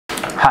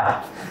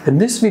Hi, in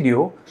this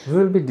video we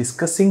will be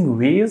discussing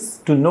ways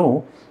to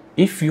know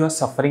if you are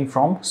suffering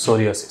from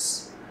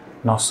psoriasis.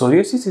 Now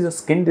psoriasis is a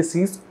skin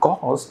disease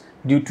caused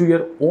due to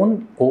your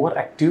own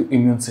overactive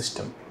immune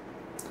system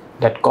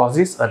that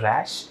causes a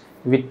rash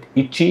with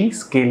itchy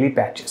scaly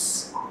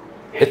patches.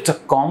 It's a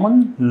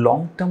common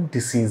long-term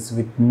disease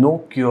with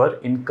no cure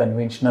in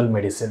conventional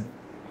medicine,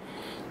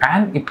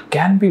 and it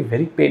can be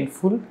very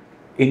painful,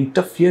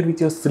 interfere with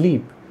your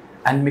sleep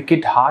and make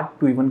it hard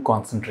to even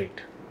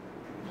concentrate.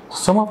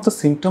 Some of the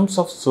symptoms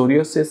of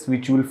psoriasis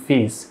which you will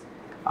face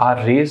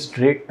are raised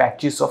red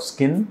patches of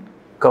skin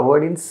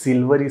covered in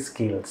silvery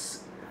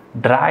scales,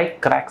 dry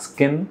cracked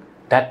skin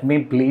that may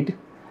bleed,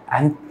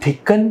 and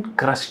thickened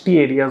crusty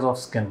areas of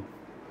skin,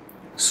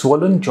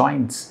 swollen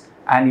joints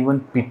and even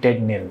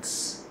pitted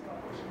nails.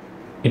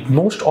 It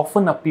most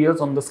often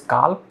appears on the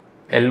scalp,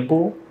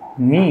 elbow,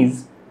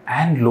 knees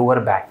and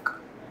lower back,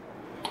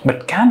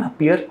 but can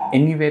appear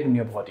anywhere in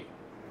your body.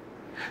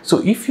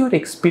 So if you're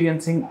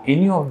experiencing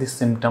any of these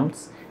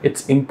symptoms,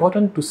 it's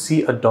important to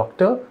see a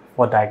doctor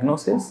for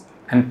diagnosis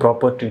and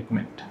proper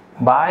treatment.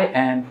 Bye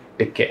and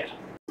take care.